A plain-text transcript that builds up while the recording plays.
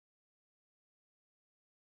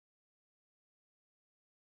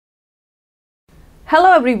Hello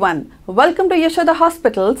everyone, welcome to Yashoda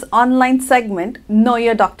Hospitals online segment Know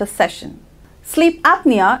Your Doctor session. Sleep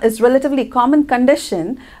apnea is a relatively common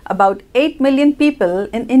condition. About 8 million people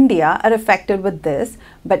in India are affected with this,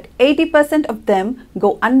 but 80% of them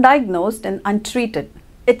go undiagnosed and untreated.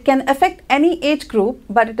 It can affect any age group,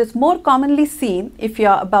 but it is more commonly seen if you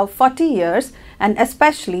are above 40 years and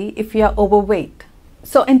especially if you are overweight.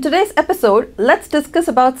 So in today's episode, let's discuss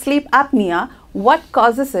about sleep apnea, what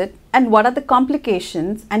causes it, and what are the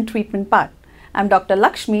complications and treatment part. I'm Dr.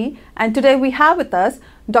 Lakshmi, and today we have with us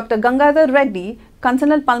Dr. Gangadhar Reddy,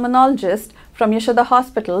 Consultant Pulmonologist from Yashoda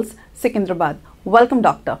Hospitals, Secunderabad. Welcome,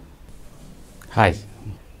 Doctor. Hi.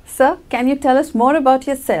 Sir, can you tell us more about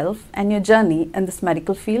yourself and your journey in this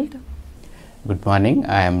medical field? Good morning.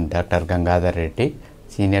 I am Dr. Gangadhar Reddy,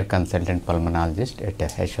 Senior Consultant Pulmonologist at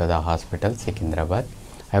Yashoda Hospitals, Secunderabad.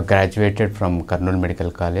 I have graduated from Kurnool Medical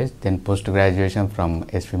College, then post-graduation from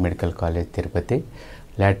SV Medical College, Tirupati.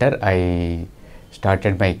 Later, I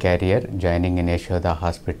started my career joining in Yashoda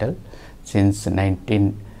Hospital. Since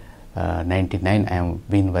 1999, I have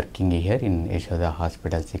been working here in Yashoda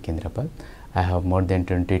Hospital, Secunderabad. I have more than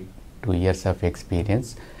 22 years of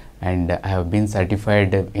experience, and I have been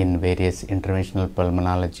certified in various interventional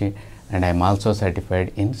pulmonology, and I am also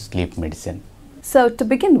certified in sleep medicine. So to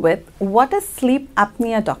begin with, what is sleep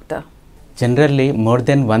apnea, Doctor? Generally, more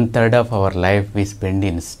than 1/3 of our life we spend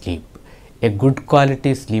in sleep. A good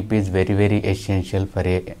quality sleep is very essential for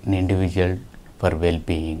an individual for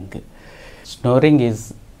well-being. Snoring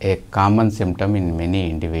is a common symptom in many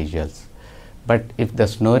individuals. But if the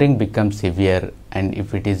snoring becomes severe and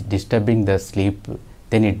if it is disturbing the sleep,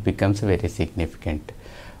 then it becomes very significant.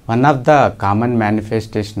 One of the common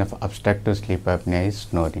manifestation of obstructive sleep apnea is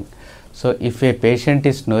snoring. So if a patient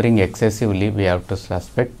is snoring excessively, we have to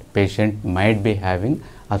suspect patient might be having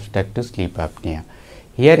obstructive sleep apnea.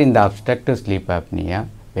 Here in the obstructive sleep apnea,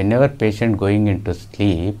 whenever patient going into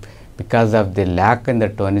sleep, because of the lack in the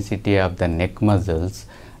tonicity of the neck muscles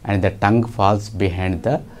and the tongue falls behind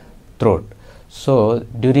the throat. So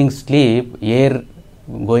during sleep, air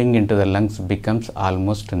going into the lungs becomes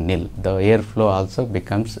almost nil. The airflow also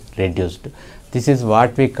becomes reduced. This is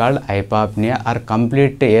what we call hypopnea, or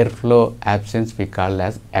complete airflow absence we call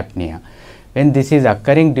as apnea. When this is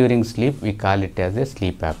occurring during sleep, we call it as a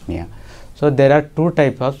sleep apnea. So there are two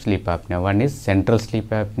types of sleep apnea. One is central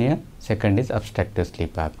sleep apnea, second is obstructive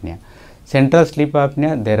sleep apnea. Central sleep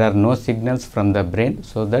apnea, there are no signals from the brain,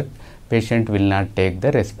 so that patient will not take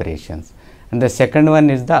the respirations. And the second one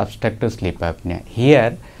is the obstructive sleep apnea.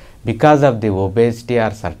 Here, because of the obesity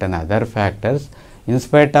or certain other factors, in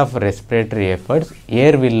spite of respiratory efforts,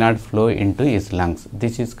 air will not flow into his lungs.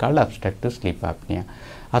 This is called obstructive sleep apnea.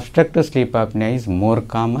 Obstructive sleep apnea is more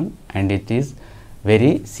common and it is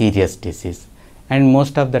very serious disease. And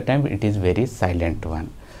most of the time it is very silent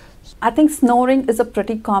one. I think snoring is a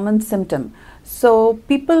pretty common symptom. So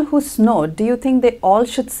people who snore, do you think they all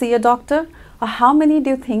should see a doctor? Or how many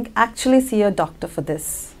do you think actually see a doctor for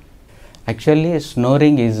this? Actually,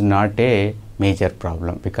 snoring is not a major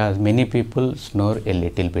problem because many people snore a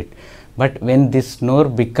little bit. But when this snore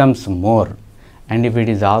becomes more, and if it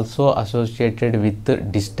is also associated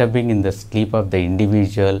with disturbing in the sleep of the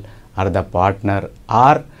individual or the partner,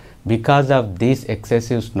 or because of this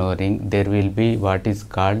excessive snoring, there will be what is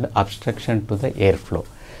called obstruction to the airflow.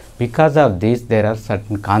 Because of this, there are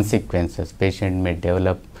certain consequences. Patient may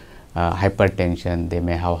develop hypertension, they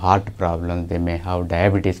may have heart problems, they may have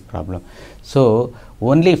diabetes problem. So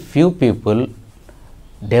only few people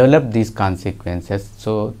develop these consequences.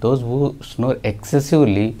 So those who snore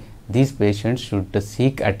excessively, these patients should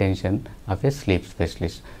seek attention of a sleep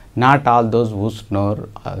specialist. Not all those who snore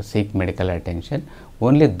seek medical attention.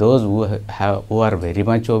 Only those who are very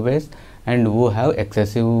much obese and who have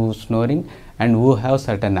excessive snoring and who have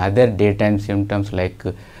certain other daytime symptoms like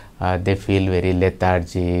they feel very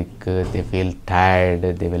lethargic, they feel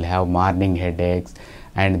tired, they will have morning headaches,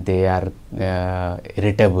 and they are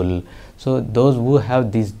irritable. So those who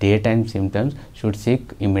have these daytime symptoms should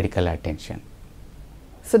seek medical attention.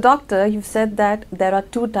 So doctor, you've said that there are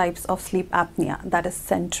two types of sleep apnea, that is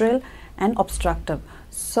central and obstructive.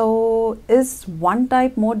 So is one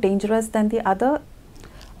type more dangerous than the other?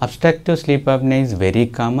 Obstructive sleep apnea is very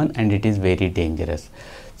common and it is very dangerous.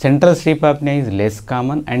 Central sleep apnea is less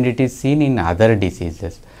common and it is seen in other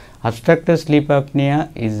diseases. Obstructive sleep apnea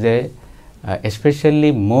is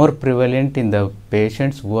especially more prevalent in the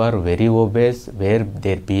patients who are very obese, where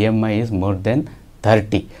their BMI is more than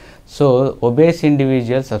 30. So obese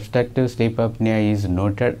individuals, obstructive sleep apnea is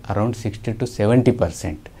noted around 60 to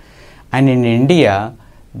 70%. And in India,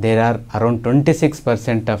 there are around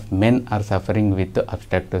 26% of men are suffering with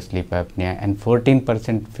obstructive sleep apnea and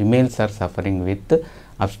 14% females are suffering with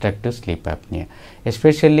obstructive sleep apnea.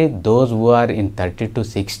 Especially those who are in 30 to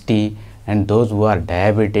 60 and those who are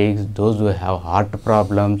diabetics, those who have heart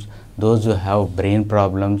problems, those who have brain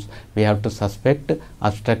problems, we have to suspect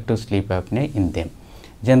obstructive sleep apnea in them.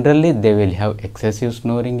 Generally, they will have excessive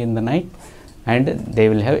snoring in the night and they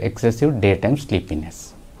will have excessive daytime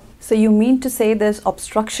sleepiness. So you mean to say there's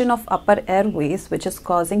obstruction of upper airways which is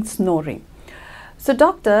causing snoring. So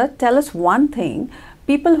doctor, tell us one thing.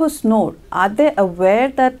 People who snore, are they aware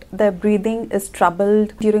that their breathing is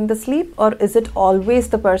troubled during the sleep, or is it always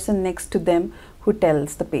the person next to them who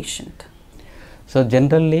tells the patient? So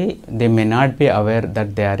generally they may not be aware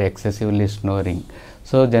that they are excessively snoring.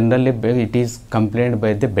 So generally it is complained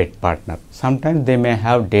by the bed partner. Sometimes they may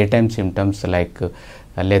have daytime symptoms like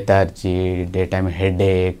lethargy, daytime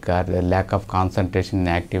headache, or the lack of concentration in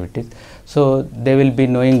activities. So they will be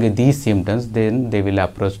knowing these symptoms, then they will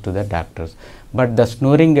approach to the doctors. But the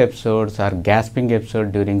snoring episodes or gasping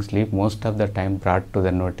episode during sleep most of the time brought to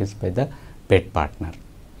the notice by the bed partner.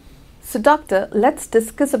 So doctor, let's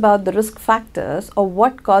discuss about the risk factors or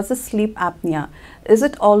what causes sleep apnea. Is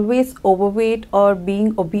it always overweight or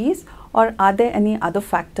being obese, or are there any other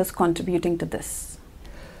factors contributing to this?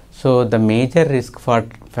 So the major risk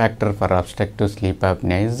factor for obstructive sleep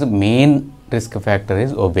apnea is main risk factor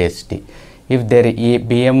is obesity. If their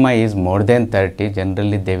BMI is more than 30,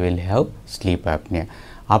 generally they will have sleep apnea.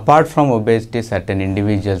 Apart from obesity, certain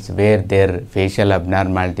individuals where their facial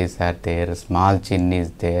abnormalities are there, small chin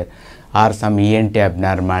is there, or some ENT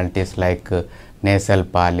abnormalities like nasal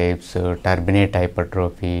polyps, turbinate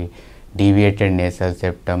hypertrophy, deviated nasal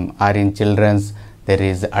septum, or in children's there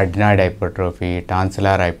is adenoid hypertrophy,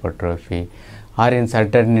 tonsillar hypertrophy, or in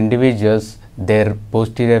certain individuals their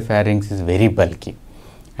posterior pharynx is very bulky,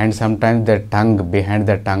 and sometimes the tongue, behind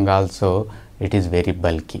the tongue also it is very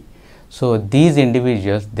bulky. So these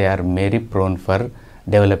individuals, they are very prone for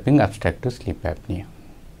developing obstructive sleep apnea.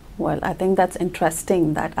 Well, I think that's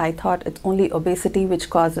interesting that I thought it's only obesity which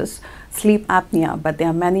causes sleep apnea, but there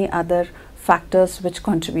are many other factors which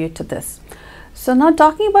contribute to this. So now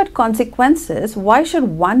talking about consequences, why should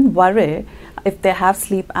one worry if they have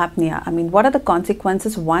sleep apnea? I mean, what are the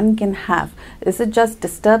consequences one can have? Is it just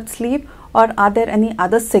disturbed sleep, or are there any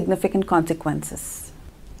other significant consequences?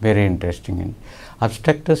 Very interesting.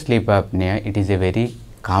 Obstructive sleep apnea, it is a very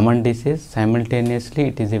common disease. Simultaneously,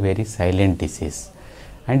 it is a very silent disease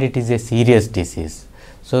and it is a serious disease.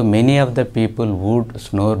 So many of the people who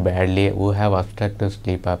snore badly, who have obstructive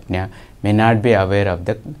sleep apnea, may not be aware of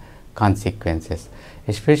the consequences.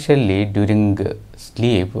 Especially during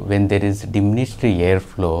sleep, when there is diminished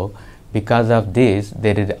airflow, because of this,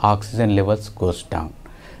 there is oxygen levels goes down.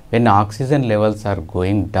 When oxygen levels are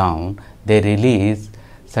going down, they release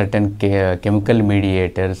certain chemical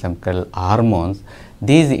mediators, some hormones.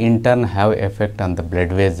 These in turn have effect on the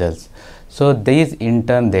blood vessels. So these in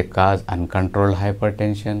turn they cause uncontrolled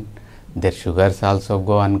hypertension. Their sugars also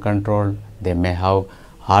go uncontrolled. They may have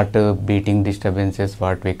heart beating disturbances,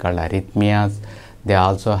 what we call arrhythmias. They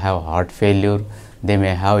also have heart failure. They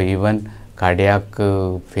may have even cardiac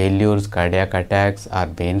failures, cardiac attacks, or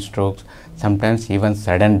brain strokes, sometimes even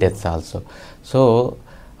sudden deaths also. So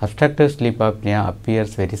obstructive sleep apnea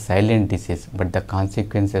appears very silent disease, but the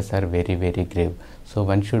consequences are very, very grave. So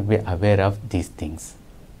one should be aware of these things.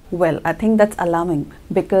 Well, I think that's alarming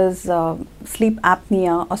because sleep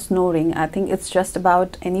apnea or snoring, I think it's just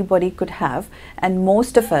about anybody could have, and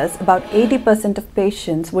most of us, about 80% of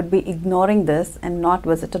patients would be ignoring this and not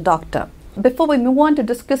visit a doctor. Before we move on to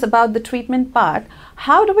discuss about the treatment part,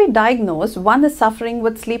 how do we diagnose one is suffering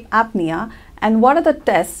with sleep apnea, and what are the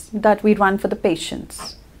tests that we run for the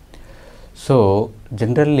patients? So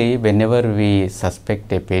generally, whenever we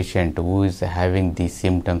suspect a patient who is having these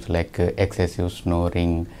symptoms like excessive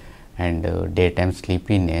snoring and daytime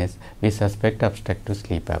sleepiness, we suspect obstructive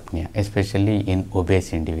sleep apnea, especially in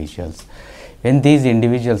obese individuals. When these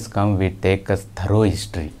individuals come, we take a thorough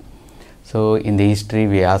history. So in the history,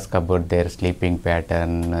 we ask about their sleeping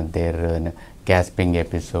pattern, their gasping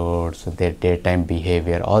episodes, their daytime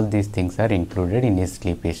behavior. All these things are included in his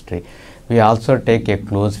sleep history. We also take a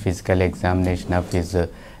close physical examination of his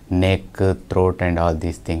neck, throat, and all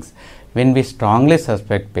these things. When we strongly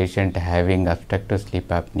suspect patient having obstructive sleep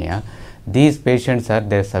apnea, these patients are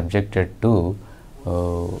they subjected to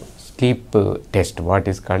sleep test, what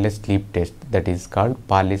is called a sleep test, that is called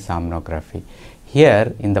polysomnography.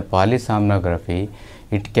 Here in the polysomnography,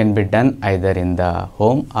 it can be done either in the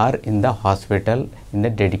home or in the hospital in the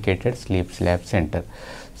dedicated sleep lab center.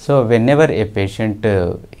 So whenever a patient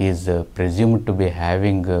is presumed to be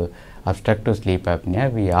having obstructive sleep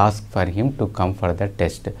apnea, we ask for him to come for the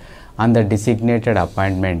test. On the designated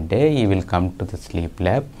appointment day, he will come to the sleep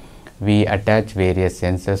lab. We attach various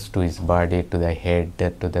sensors to his body, to the head,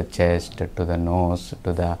 to the chest, to the nose,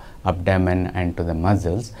 to the abdomen and to the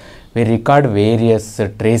muscles. We record various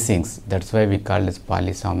tracings, that's why we call this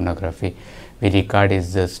polysomnography. We record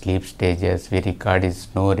his sleep stages, we record his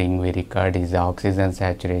snoring, we record his oxygen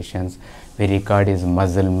saturations, we record his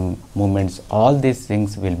muscle movements. All these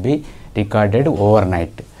things will be recorded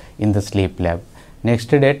overnight in the sleep lab. Next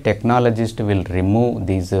day, technologist will remove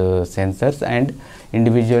these sensors and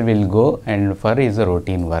individual will go and for his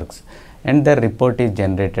routine works, and the report is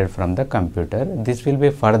generated from the computer. This will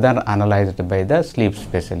be further analyzed by the sleep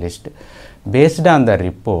specialist. Based on the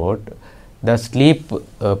report, the sleep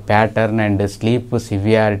pattern and sleep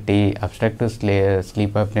severity, obstructive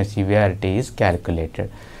sleep apnea severity is calculated.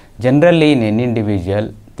 Generally, in any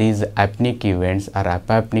individual, these apneic events or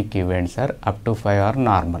apapneic events are up to 5 are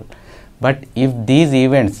normal. But if these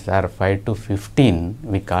events are 5 to 15,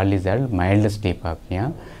 we call it as mild sleep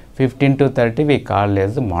apnea. 15 to 30 we call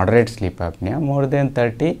as moderate sleep apnea. More than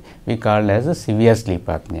 30 we call as severe sleep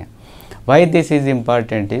apnea. Why this is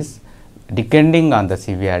important is, depending on the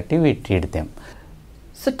severity, we treat them.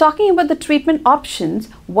 So talking about the treatment options,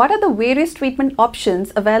 what are the various treatment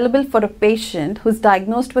options available for a patient who is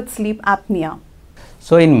diagnosed with sleep apnea?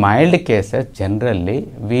 So in mild cases, generally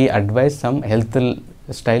we advise some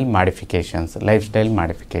lifestyle modifications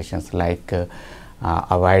like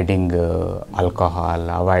avoiding alcohol,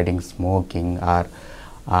 avoiding smoking, or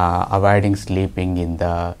avoiding sleeping in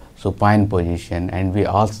the supine position, and we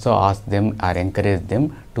also ask them or encourage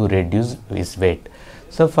them to reduce his weight.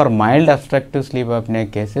 So for mild obstructive sleep apnea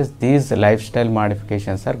cases, these lifestyle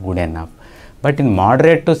modifications are good enough. But in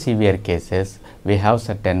moderate to severe cases, we have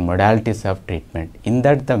certain modalities of treatment. In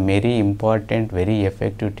that, the very important, very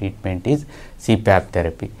effective treatment is CPAP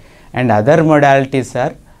therapy. And other modalities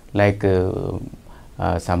are like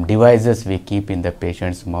some devices we keep in the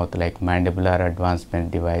patient's mouth, like mandibular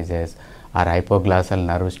advancement devices or hypoglossal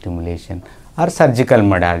nerve stimulation, or surgical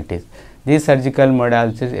modalities. These surgical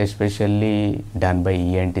modalities especially done by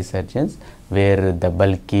ENT surgeons, where the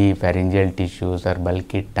bulky pharyngeal tissues or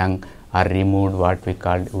bulky tongue are removed, what we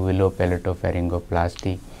call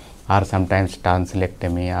uvulopalatopharyngoplasty, or sometimes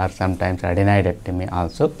tonsillectomy, or sometimes adenoidectomy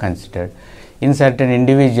also considered. In certain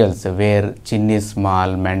individuals where chin is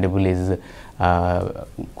small, mandible is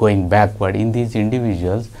going backward, in these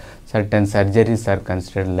individuals certain surgeries are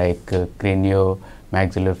considered, like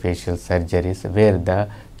cranio-maxillofacial surgeries, where the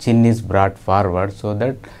chin is brought forward so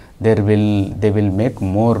that they will make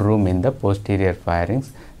more room in the posterior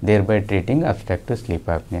pharynx, thereby treating obstructive sleep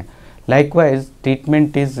apnea. Likewise,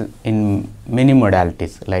 treatment is in many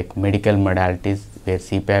modalities, like medical modalities where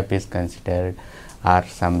CPAP is considered, or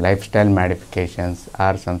some lifestyle modifications,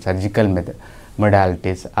 or some surgical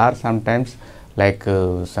modalities, or sometimes like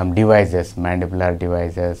some devices, mandibular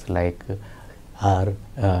devices, like or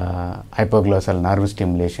hypoglossal nerve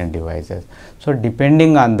stimulation devices. So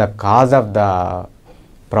depending on the cause of the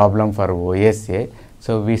problem for OSA,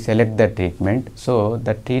 so we select the treatment. So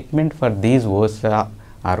the treatment for these OSA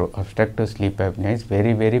or obstructive sleep apnea is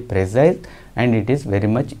very, very precise, and it is very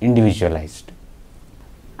much individualized.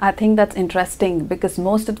 I think that's interesting, because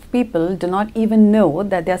most of the people do not even know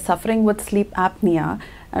that they are suffering with sleep apnea,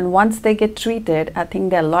 and once they get treated, I think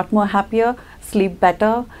they're a lot more happier, sleep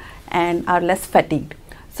better, and are less fatigued.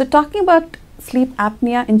 So talking about sleep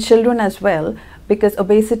apnea in children as well, because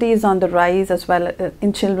obesity is on the rise as well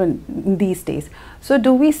in children these days. So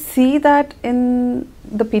do we see that in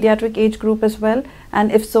the pediatric age group as well?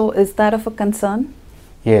 And if so, is that of a concern?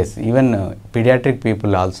 Yes, even pediatric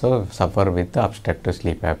people also suffer with obstructive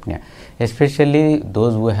sleep apnea, especially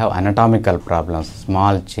those who have anatomical problems,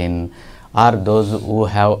 small chin, or those who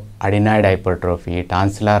have adenoid hypertrophy,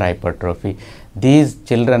 tonsillar hypertrophy. These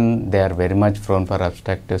children, they are very much prone for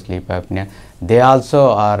obstructive sleep apnea. They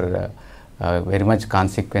also are very much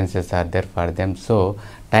consequences are there for them. So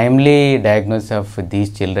timely diagnosis of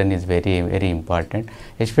these children is very, very important,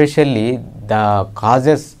 especially the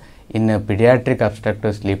causes in pediatric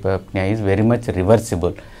obstructive sleep apnea is very much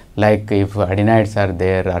reversible. Like if adenoids are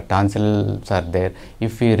there or tonsils are there,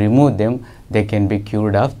 if we remove them, they can be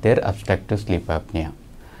cured of their obstructive sleep apnea.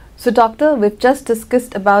 So doctor, we've just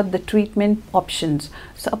discussed about the treatment options.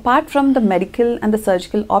 So apart from the medical and the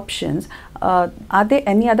surgical options, are there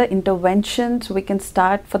any other interventions we can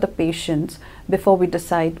start for the patients before we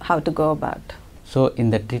decide how to go about? So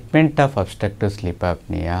in the treatment of obstructive sleep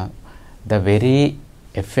apnea, the very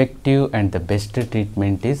effective and the best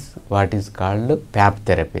treatment is what is called PAP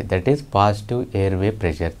therapy, that is positive airway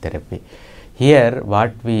pressure therapy. Here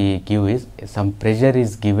what we give is some pressure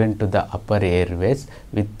is given to the upper airways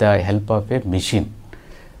with the help of a machine,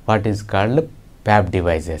 what is called PAP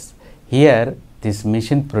devices. Here this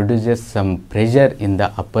machine produces some pressure in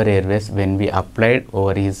the upper airways when we apply it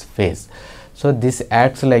over his face. So this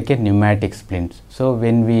acts like a pneumatic splint. So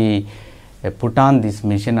when we put on this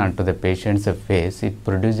machine onto the patient's face, it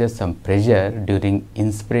produces some pressure during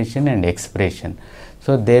inspiration and expiration.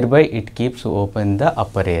 So thereby it keeps open the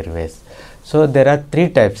upper airways. So there are three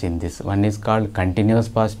types in this. One is called continuous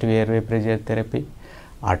positive airway pressure therapy,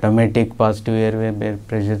 automatic positive airway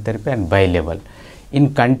pressure therapy, and bilevel.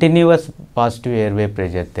 In continuous positive airway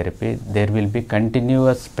pressure therapy, there will be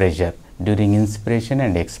continuous pressure during inspiration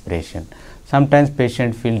and expiration. Sometimes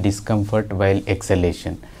patient feel discomfort while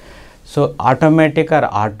exhalation. So automatic or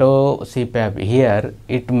auto CPAP, here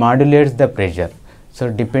it modulates the pressure. So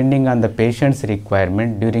depending on the patient's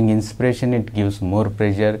requirement, during inspiration it gives more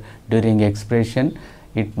pressure, during expiration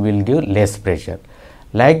it will give less pressure.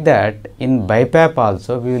 Like that, in BiPAP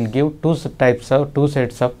also we will give two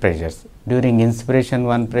sets of pressures. During inspiration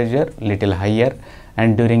one pressure little higher,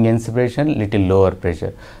 and during expiration little lower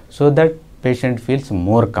pressure, so that patient feels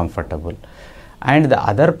more comfortable. And the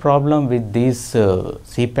other problem with this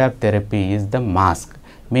CPAP therapy is the mask.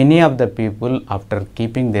 Many of the people, after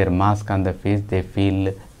keeping their mask on the face, they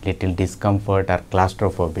feel little discomfort or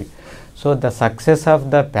claustrophobic. So the success of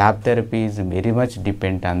the PAP therapy is very much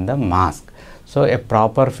depend on the mask. So a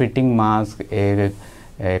proper fitting mask, a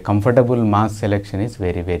comfortable mask selection is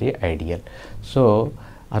very, very ideal. So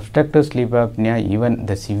obstructive sleep apnea, even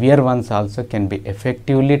the severe ones also can be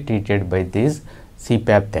effectively treated by this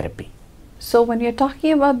CPAP therapy. So when you're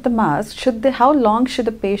talking about the mask, how long should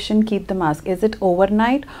a patient keep the mask? Is it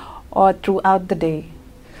overnight or throughout the day?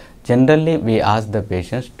 Generally, we ask the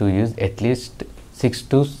patients to use at least 6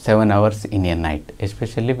 to 7 hours in a night,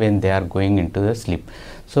 especially when they are going into the sleep.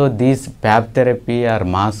 So these PAP therapy or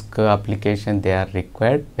mask application, they are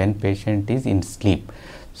required when patient is in sleep.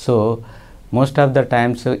 So most of the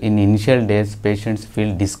times in initial days, patients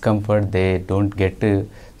feel discomfort, they don't get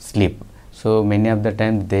sleep. So many of the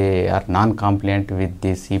times they are non-compliant with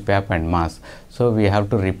the CPAP and mask. So we have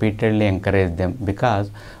to repeatedly encourage them, because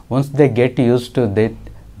once they get used to that,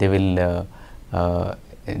 they will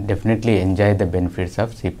definitely enjoy the benefits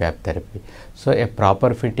of CPAP therapy. So a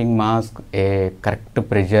proper fitting mask, a correct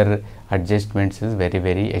pressure adjustments is very,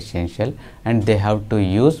 very essential, and they have to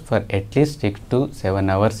use for at least 6 to 7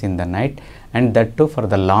 hours in the night, and that too for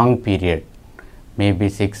the long period. Maybe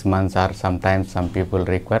 6 months, or sometimes some people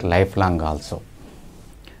require lifelong also.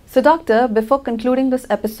 So doctor, before concluding this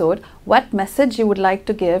episode, what message you would like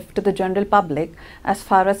to give to the general public as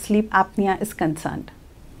far as sleep apnea is concerned?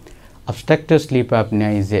 Obstructive sleep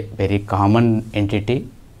apnea is a very common entity,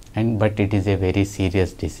 but it is a very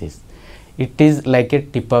serious disease. It is like a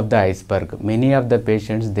tip of the iceberg. Many of the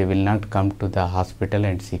patients, they will not come to the hospital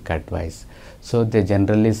and seek advice. So they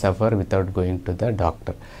generally suffer without going to the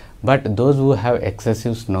doctor. But those who have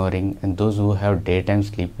excessive snoring and those who have daytime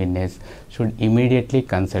sleepiness should immediately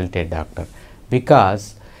consult a doctor,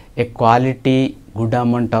 because a quality good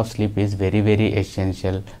amount of sleep is very, very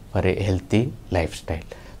essential for a healthy lifestyle.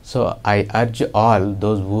 So I urge all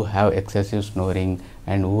those who have excessive snoring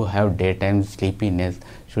and who have daytime sleepiness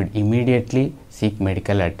should immediately seek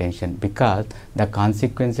medical attention, because the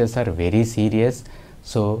consequences are very serious.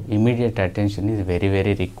 So immediate attention is very,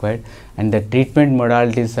 very required, and the treatment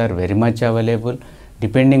modalities are very much available.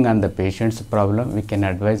 Depending on the patient's problem, we can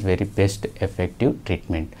advise very best effective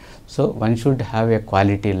treatment. So one should have a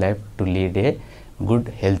quality life to lead a good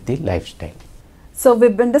healthy lifestyle. So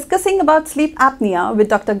we've been discussing about sleep apnea with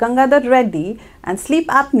Dr. Gangadhar Reddy, and sleep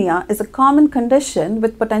apnea is a common condition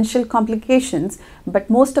with potential complications, but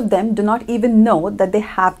most of them do not even know that they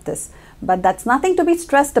have this. But that's nothing to be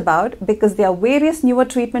stressed about, because there are various newer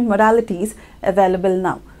treatment modalities available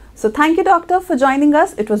now. So thank you, doctor, for joining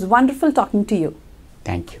us. It was wonderful talking to you.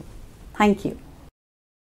 Thank you. Thank you.